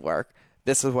what didn't work.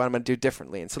 This is what I'm going to do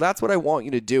differently. And so that's what I want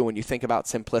you to do when you think about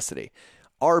simplicity.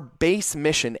 Our base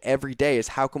mission every day is,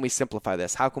 how can we simplify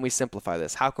this? How can we simplify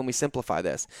this? How can we simplify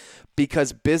this?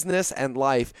 Because business and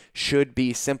life should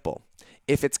be simple.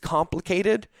 If it's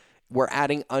complicated, we're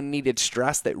adding unneeded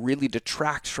stress that really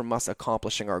detracts from us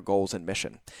accomplishing our goals and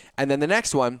mission. And then the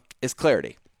next one is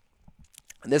clarity.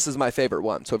 And this is my favorite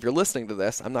one. So if you're listening to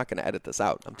this, I'm not going to edit this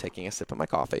out. I'm taking a sip of my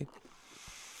coffee.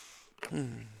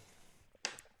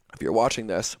 If you're watching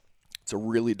this, it's a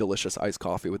really delicious iced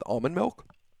coffee with almond milk,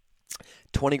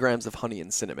 20 grams of honey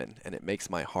and cinnamon, and it makes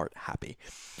my heart happy.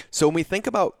 So when we think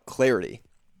about clarity,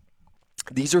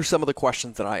 these are some of the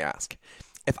questions that I ask.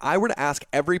 If I were to ask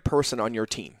every person on your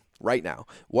team right now,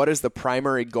 what is the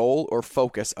primary goal or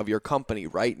focus of your company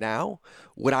right now,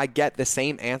 would I get the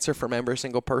same answer from every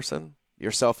single person,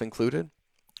 yourself included?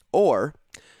 Or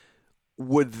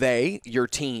would they, your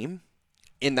team,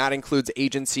 and that includes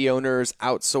agency owners,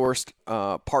 outsourced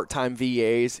part-time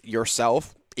VAs,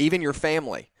 yourself, even your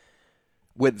family,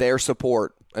 with their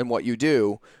support and what you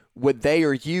do, would they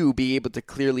or you be able to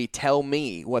clearly tell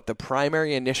me what the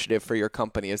primary initiative for your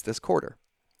company is this quarter?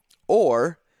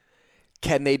 Or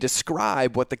can they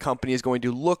describe what the company is going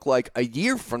to look like a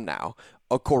year from now,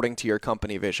 according to your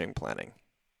company vision planning?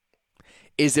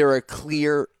 Is there a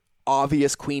clear,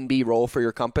 obvious queen bee role for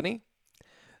your company?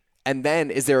 And then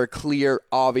is there a clear,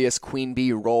 obvious queen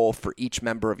bee role for each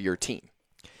member of your team?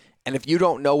 And if you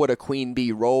don't know what a queen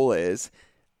bee role is,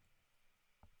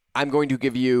 I'm going to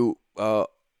give you a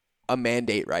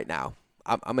mandate right now.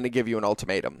 I'm going to give you an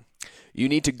ultimatum. You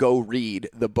need to go read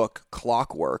the book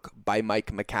Clockwork by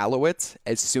Mike Michalowicz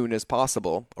as soon as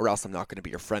possible, or else I'm not going to be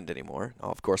your friend anymore.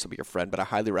 Of course I'll be your friend, but I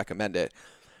highly recommend it.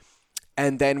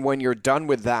 And then when you're done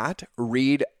with that,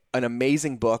 read an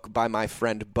amazing book by my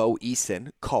friend Bo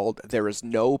Eason called There Is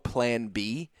No Plan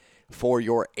B for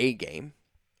Your A Game.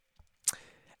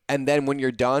 And then when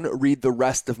you're done, read the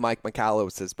rest of Mike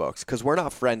Michalowicz's books, because we're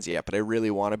not friends yet, but I really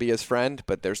want to be his friend,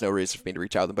 but there's no reason for me to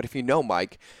reach out to him. But if you know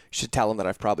Mike, you should tell him that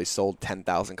I've probably sold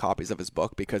 10,000 copies of his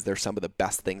book, because they're some of the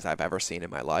best things I've ever seen in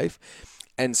my life.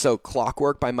 And so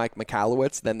Clockwork by Mike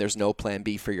Michalowicz, then There's No Plan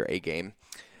B for Your A Game.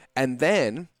 And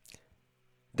then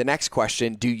the next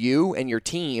question, do you and your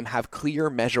team have clear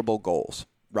measurable goals,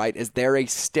 right? Is there a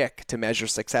stick to measure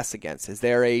success against? Is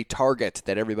there a target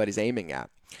that everybody's aiming at?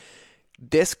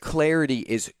 This clarity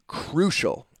is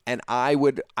crucial, and I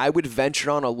would venture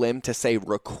on a limb to say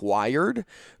required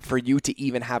for you to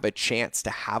even have a chance to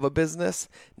have a business,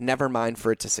 never mind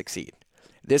for it to succeed.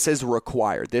 This is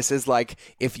required. This is like,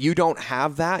 if you don't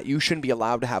have that, you shouldn't be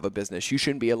allowed to have a business. You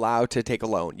shouldn't be allowed to take a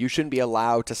loan. You shouldn't be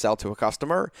allowed to sell to a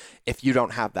customer if you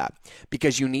don't have that,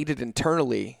 because you need it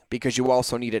internally, because you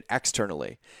also need it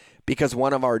externally. Because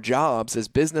one of our jobs as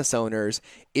business owners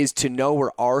is to know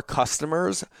where our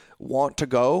customers want to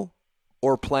go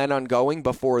or plan on going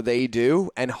before they do,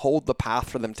 and hold the path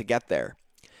for them to get there.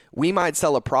 We might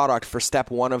sell a product for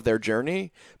step 1 of their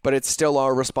journey, but it's still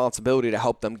our responsibility to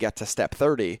help them get to step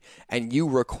 30. And you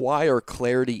require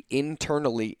clarity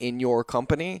internally in your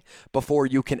company before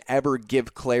you can ever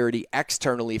give clarity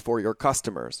externally for your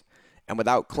customers. And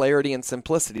without clarity and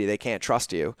simplicity, they can't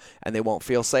trust you and they won't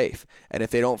feel safe. And if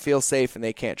they don't feel safe and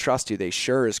they can't trust you, they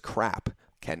sure as crap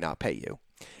cannot pay you.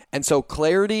 And so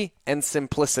clarity and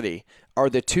simplicity are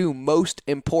the 2 most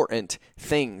important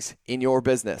things in your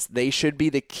business. They should be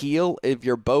the keel of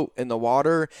your boat in the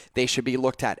water. They should be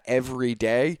looked at every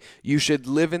day. You should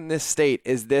live in this state.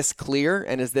 Is this clear?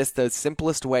 And is this the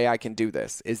simplest way I can do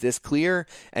this? Is this clear?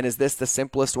 And is this the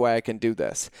simplest way I can do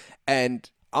this? And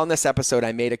on this episode,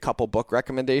 I made a couple book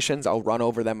recommendations. I'll run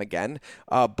over them again.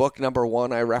 Book number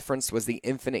 1 I referenced was The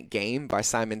Infinite Game by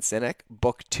Simon Sinek.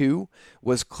 Book 2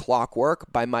 was Clockwork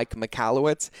by Mike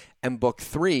Michalowicz. And book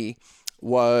 3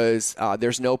 was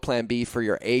There's No Plan B for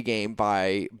Your A Game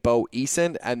by Bo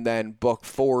Eason. And then book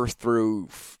 4 through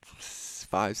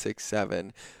 5, 6,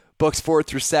 7. Books 4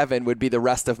 through 7 would be the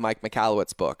rest of Mike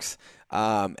Michalowicz's books.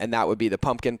 And that would be The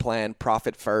Pumpkin Plan,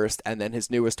 Profit First, and then his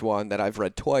newest one that I've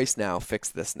read twice now, Fix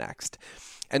This Next.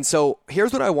 And so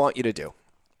here's what I want you to do.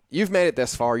 You've made it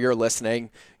this far. You're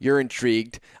listening. You're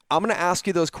intrigued. I'm going to ask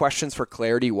you those questions for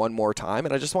clarity one more time,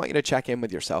 and I just want you to check in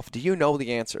with yourself. Do you know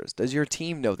the answers? Does your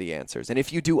team know the answers? And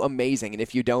if you do, amazing. And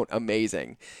if you don't,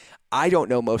 amazing. I don't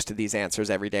know most of these answers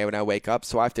every day when I wake up,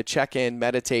 so I have to check in,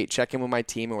 meditate, check in with my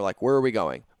team, and we're like, where are we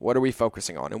going? What are we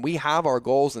focusing on? And we have our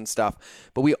goals and stuff,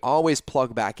 but we always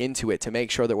plug back into it to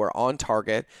make sure that we're on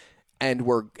target and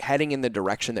we're heading in the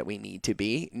direction that we need to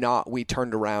be, not we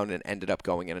turned around and ended up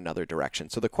going in another direction.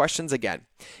 So the questions again,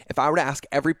 if I were to ask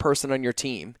every person on your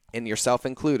team, and yourself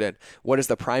included, what is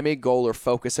the primary goal or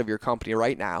focus of your company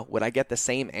right now, would I get the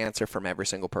same answer from every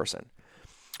single person?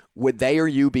 Would they or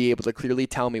you be able to clearly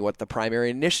tell me what the primary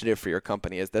initiative for your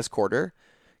company is this quarter?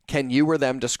 Can you or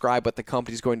them describe what the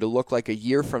company is going to look like a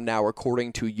year from now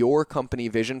according to your company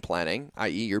vision planning,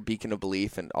 i.e. your beacon of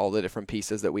belief and all the different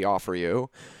pieces that we offer you?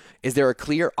 Is there a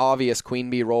clear, obvious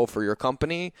queen bee role for your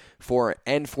company for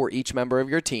each member of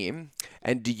your team?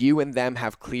 And do you and them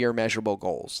have clear, measurable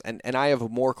goals? And I have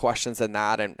more questions than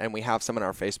that, and we have some in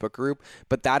our Facebook group,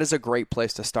 but that is a great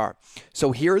place to start.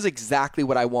 So here's exactly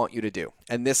what I want you to do.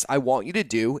 And this I want you to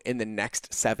do in the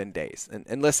next 7 days.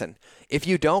 And listen, if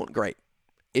you don't, great.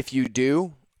 If you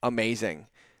do, amazing.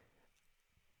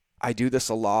 I do this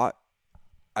a lot.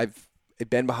 I've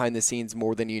been behind the scenes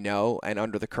more than you know, and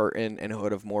under the curtain and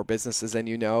hood of more businesses than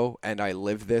you know, and I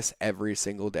live this every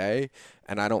single day,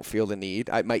 and I don't feel the need.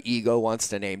 My ego wants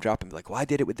to name drop and be like, well, I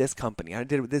did it with this company, I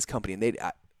did it with this company, and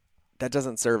that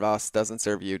doesn't serve us, doesn't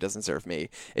serve you, doesn't serve me.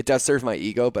 It does serve my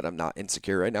ego, but I'm not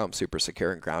insecure right now. I'm super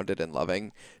secure and grounded and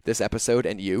loving this episode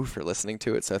and you for listening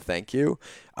to it, so thank you.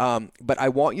 But I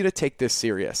want you to take this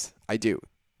serious. I do.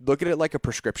 Look at it like a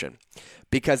prescription,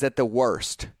 because at the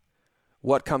worst,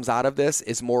 what comes out of this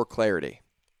is more clarity.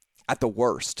 At the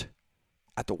worst.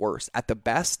 At the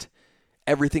best,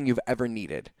 everything you've ever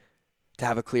needed to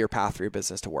have a clear path for your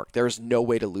business to work. There's no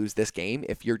way to lose this game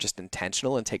if you're just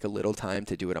intentional and take a little time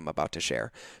to do what I'm about to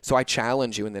share. So I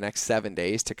challenge you in the next 7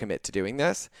 days to commit to doing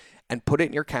this and put it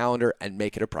in your calendar and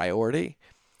make it a priority,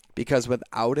 because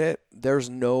without it, there's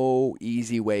no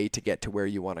easy way to get to where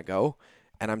you want to go.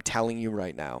 And I'm telling you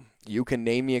right now, you can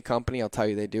name me a company, I'll tell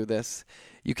you they do this.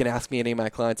 You can ask me any of my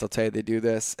clients, I'll tell you they do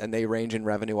this, and they range in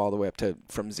revenue all the way up to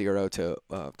from $0 to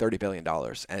 $30 billion.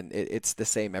 And it's the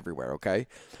same everywhere, okay?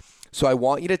 So I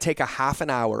want you to take a half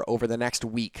an hour over the next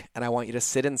week, and I want you to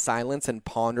sit in silence and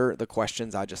ponder the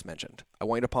questions I just mentioned. I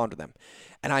want you to ponder them.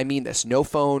 And I mean this, no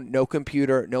phone, no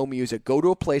computer, no music. Go to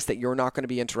a place that you're not going to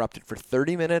be interrupted for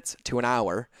 30 minutes to an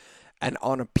hour, and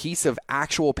on a piece of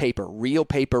actual paper, real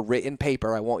paper, written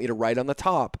paper, I want you to write on the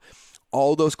top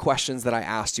all those questions that I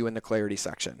asked you in the clarity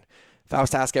section. If I was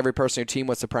to ask every person on your team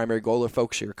what's the primary goal or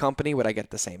focus of your company, would I get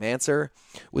the same answer?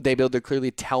 Would they be able to clearly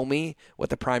tell me what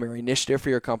the primary initiative for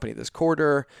your company this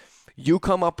quarter? You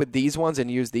come up with these ones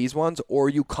and use these ones, or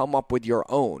you come up with your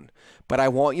own. But I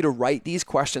want you to write these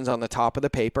questions on the top of the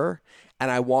paper, and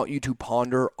I want you to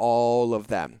ponder all of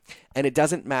them. And it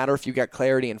doesn't matter if you get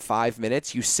clarity in 5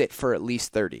 minutes, you sit for at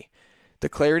least 30. The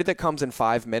clarity that comes in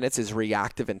 5 minutes is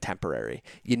reactive and temporary.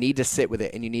 You need to sit with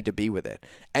it and you need to be with it.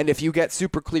 And if you get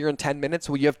super clear in 10 minutes,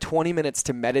 well, you have 20 minutes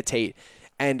to meditate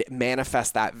and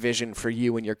manifest that vision for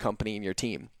you and your company and your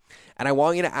team. And I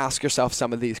want you to ask yourself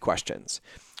some of these questions.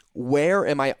 Where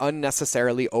am I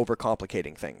unnecessarily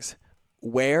overcomplicating things?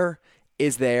 Where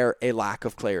is there a lack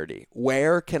of clarity?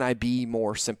 Where can I be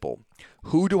more simple?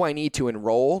 Who do I need to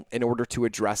enroll in order to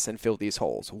address and fill these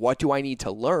holes? What do I need to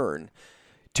learn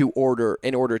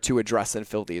in order to address and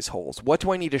fill these holes? What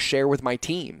do I need to share with my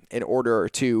team in order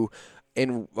to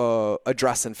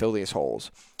address and fill these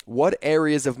holes? What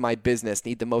areas of my business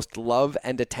need the most love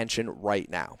and attention right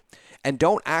now? And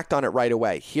don't act on it right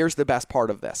away. Here's the best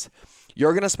part of this.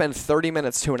 You're going to spend 30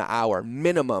 minutes to an hour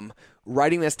minimum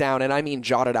writing this down, and I mean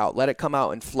jot it out. Let it come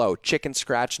out and flow. Chicken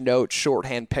scratch notes,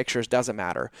 shorthand, pictures, doesn't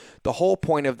matter. The whole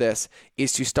point of this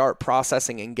is to start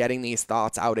processing and getting these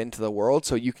thoughts out into the world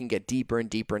so you can get deeper and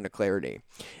deeper into clarity.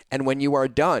 And when you are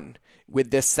done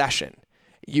with this session,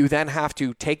 you then have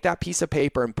to take that piece of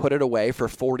paper and put it away for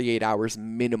 48 hours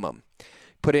minimum.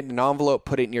 Put it in an envelope,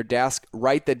 put it in your desk,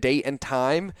 write the date and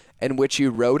time in which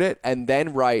you wrote it, and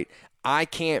then write, I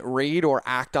can't read or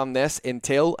act on this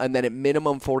until, and then at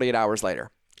minimum 48 hours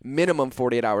later. Minimum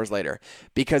 48 hours later.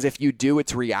 Because if you do,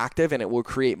 it's reactive and it will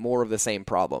create more of the same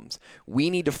problems.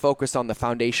 We need to focus on the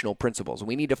foundational principles.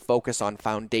 We need to focus on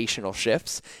foundational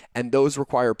shifts, and those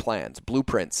require plans.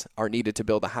 Blueprints are needed to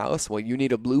build a house. Well, you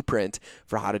need a blueprint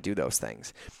for how to do those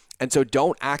things. And so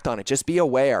don't act on it. Just be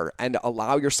aware and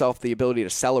allow yourself the ability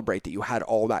to celebrate that you had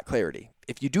all that clarity.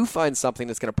 If you do find something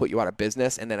that's going to put you out of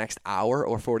business in the next hour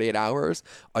or 48 hours,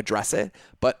 address it,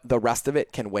 but the rest of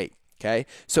it can wait. Okay,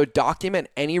 so document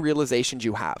any realizations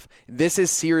you have. This is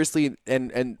seriously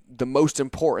and the most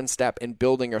important step in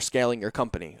building or scaling your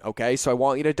company. Okay, so I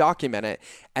want you to document it.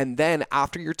 And then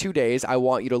after your 2 days, I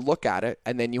want you to look at it,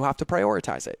 and then you have to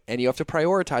prioritize it. And you have to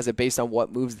prioritize it based on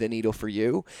what moves the needle for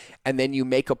you. And then you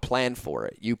make a plan for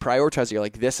it. You prioritize it. You're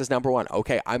like, this is number one.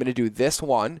 Okay, I'm going to do this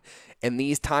one in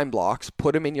these time blocks,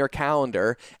 put them in your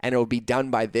calendar, and it'll be done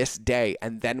by this day.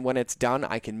 And then when it's done,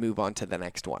 I can move on to the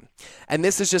next one. And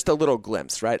this is just a little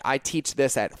glimpse, right? I teach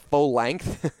this at full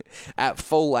length,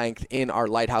 in our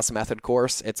Lighthouse Method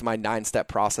course. It's my 9-step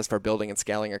process for building and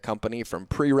scaling a company from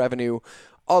pre-revenue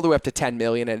all the way up to 10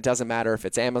 million. And it doesn't matter if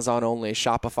it's Amazon only,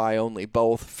 Shopify only,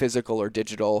 both physical or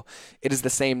digital. It is the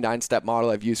same 9-step model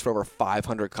I've used for over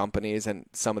 500 companies and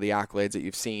some of the accolades that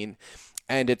you've seen.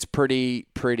 And it's pretty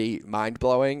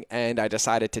mind-blowing, and I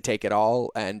decided to take it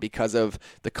all. And because of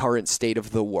the current state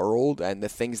of the world and the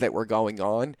things that were going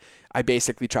on, I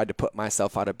basically tried to put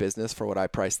myself out of business for what I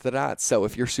priced it at. So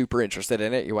if you're super interested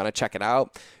in it, you want to check it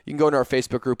out, you can go to our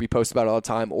Facebook group. We post about it all the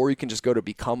time, or you can just go to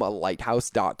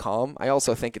becomealighthouse.com. I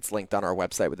also think it's linked on our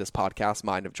website with this podcast,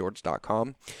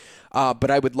 mindofgeorge.com.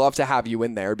 But I would love to have you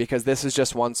in there, because this is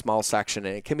just one small section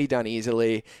and it can be done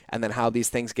easily. And then how these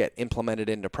things get implemented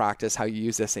into practice, how you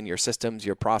use this in your systems,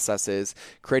 your processes,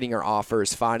 creating your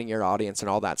offers, finding your audience, and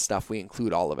all that stuff. We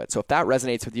include all of it. So if that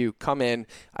resonates with you, come in.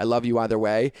 I love you either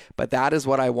way, but that is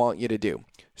what I want you to do.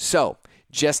 So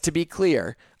just to be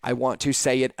clear, I want to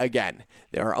say it again.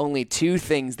 There are only 2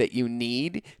 things that you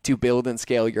need to build and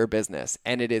scale your business,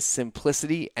 and it is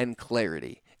simplicity and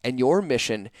clarity. And your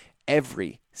mission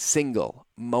every single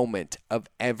moment of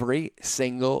every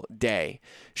single day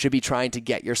should be trying to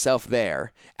get yourself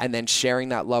there, and then sharing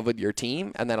that love with your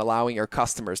team, and then allowing your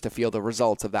customers to feel the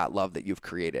results of that love that you've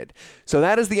created. So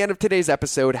that is the end of today's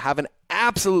episode. Have an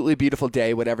absolutely beautiful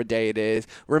day, whatever day it is.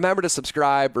 Remember to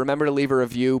subscribe. Remember to leave a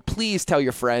review. Please tell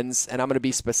your friends, and I'm going to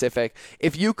be specific.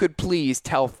 If you could please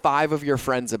tell 5 of your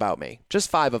friends about me, just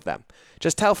 5 of them.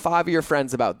 Just tell 5 of your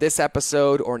friends about this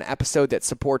episode, or an episode that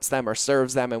supports them or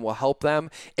serves them and will help them.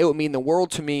 It would mean the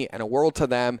world to me and a world to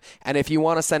them. And if you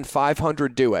want to send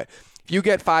 500, do it. If you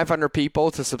get 500 people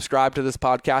to subscribe to this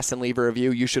podcast and leave a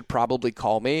review, you should probably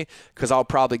call me, because I'll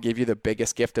probably give you the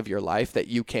biggest gift of your life that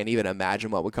you can't even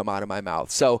imagine what would come out of my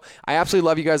mouth. So I absolutely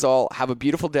love you guys all. Have a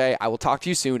beautiful day. I will talk to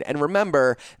you soon. And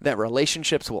remember that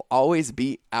relationships will always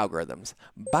be algorithms.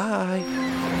 Bye.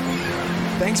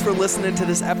 Thanks for listening to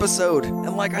this episode.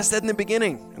 And like I said in the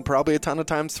beginning, and probably a ton of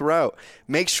times throughout,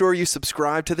 make sure you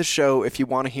subscribe to the show if you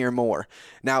want to hear more.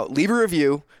 Now, leave a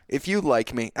review if you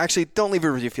like me. Actually, don't leave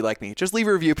a review if you like me. Just leave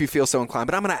a review if you feel so inclined.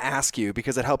 But I'm going to ask you,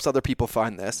 because it helps other people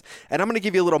find this. And I'm going to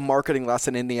give you a little marketing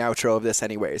lesson in the outro of this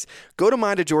anyways. Go to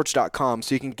mindofgeorge.com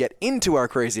so you can get into our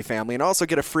crazy family and also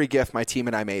get a free gift my team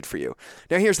and I made for you.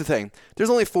 Now, here's the thing. There's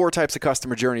only 4 types of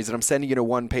customer journeys, and I'm sending you to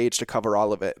one page to cover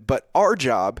all of it. But our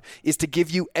job is to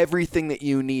give you everything that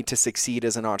you need to succeed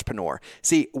as an entrepreneur.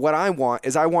 See, what I want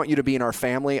is I want you to be in our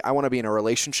family. I want to be in a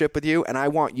relationship with you, and I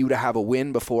want you to have a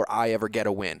win before I ever get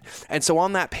a win. And so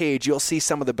on that page, you'll see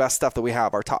some of the best stuff that we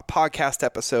have, our top podcast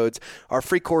episodes, our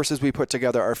free courses we put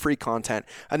together, our free content.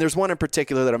 And there's one in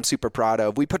particular that I'm super proud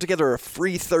of. We put together a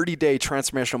free 30-day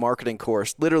transformational marketing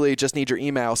course. Literally just need your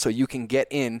email so you can get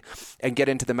in and get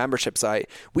into the membership site.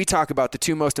 We talk about the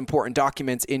 2 most important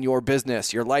documents in your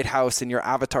business, your lighthouse and your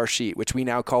avatar sheet, which we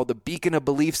now call the beacon of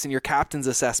beliefs in your captain's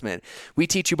assessment. We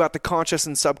teach teach you about the conscious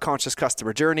and subconscious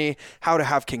customer journey, how to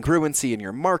have congruency in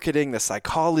your marketing, the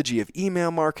psychology of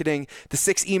email marketing, the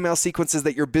 6 email sequences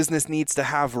that your business needs to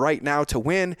have right now to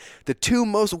win, the 2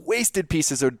 most wasted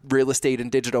pieces of real estate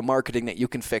and digital marketing that you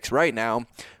can fix right now,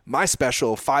 my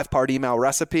special 5-part email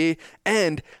recipe,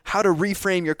 and how to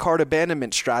reframe your cart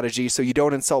abandonment strategy so you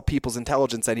don't insult people's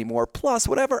intelligence anymore, plus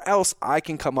whatever else I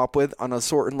can come up with on a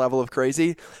certain level of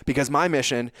crazy, because my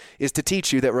mission is to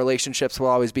teach you that relationships will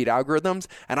always beat algorithms,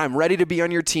 and I'm ready to be on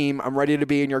your team, I'm ready to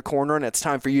be in your corner, and it's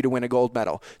time for you to win a gold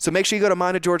medal. So make sure you go to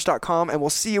mindofgeorge.com, and we'll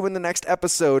see you in the next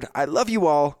episode. I love you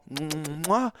all.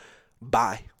 Mwah.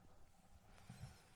 Bye.